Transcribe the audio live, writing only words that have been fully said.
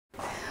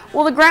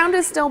Well, the ground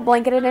is still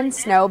blanketed in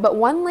snow, but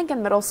one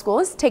Lincoln Middle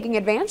School is taking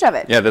advantage of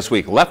it. Yeah, this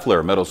week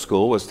Lefler Middle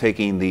School was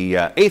taking the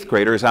 8th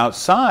graders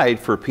outside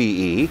for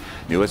PE.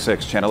 News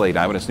 6 Channel 8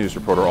 Eyewitness News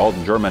reporter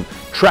Alden German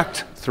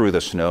trekked through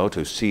the snow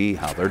to see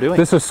how they're doing.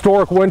 This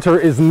historic winter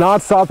is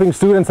not stopping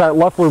students at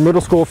Lefler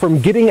Middle School from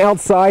getting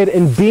outside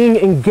and being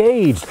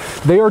engaged.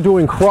 They are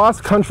doing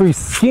cross-country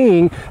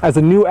skiing as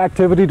a new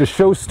activity to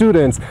show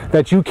students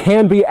that you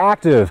can be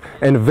active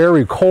in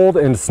very cold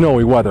and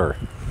snowy weather.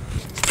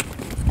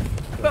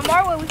 But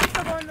Marwa, we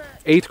still going to...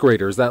 8th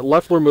graders at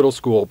Lefler Middle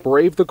School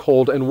braved the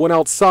cold and went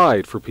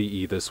outside for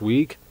PE this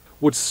week.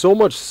 With so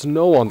much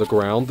snow on the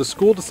ground, the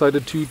school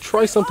decided to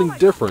try something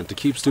different to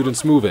keep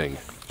students moving.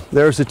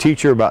 There was a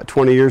teacher about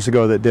 20 years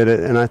ago that did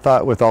it, and I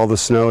thought with all the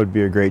snow it'd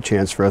be a great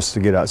chance for us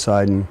to get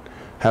outside and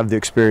have the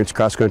experience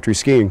cross-country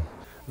skiing.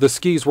 The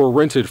skis were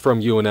rented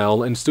from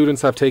UNL, and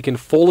students have taken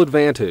full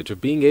advantage of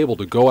being able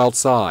to go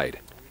outside.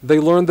 They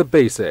learned the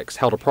basics,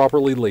 how to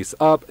properly lace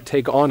up,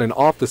 take on and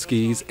off the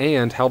skis,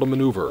 and how to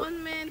maneuver.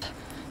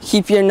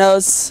 Keep your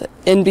nose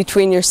in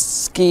between your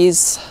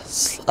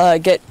skis,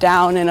 get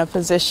down in a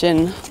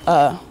position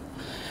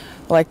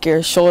like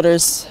your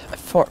shoulders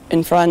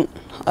in front,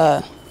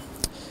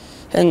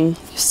 and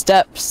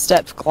step,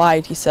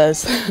 glide, he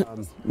says.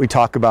 We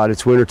talk about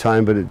it's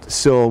wintertime, but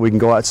still we can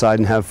go outside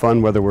and have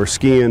fun, whether we're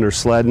skiing or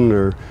sledding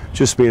or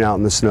just being out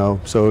in the snow.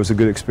 So it was a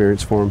good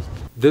experience for them.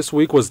 This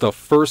week was the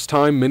first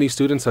time many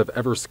students have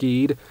ever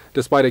skied.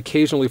 Despite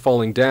occasionally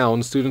falling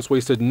down, students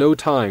wasted no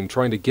time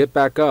trying to get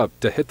back up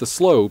to hit the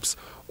slopes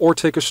or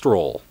take a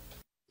stroll.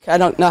 I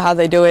don't know how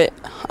they do it,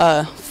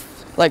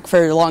 like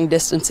for long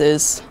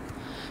distances.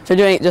 For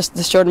doing it just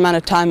the short amount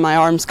of time, my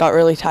arms got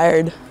really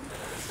tired.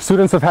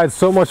 Students have had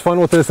so much fun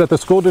with this that the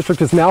school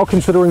district is now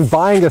considering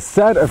buying a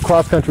set of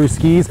cross-country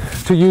skis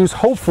to use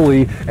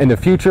hopefully in the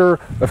future,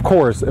 of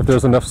course, if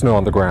there's enough snow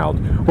on the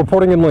ground.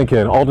 Reporting in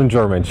Lincoln, Alden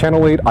German,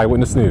 Channel 8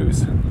 Eyewitness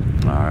News.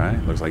 All right,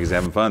 looks like he's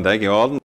having fun. Thank you, Alden.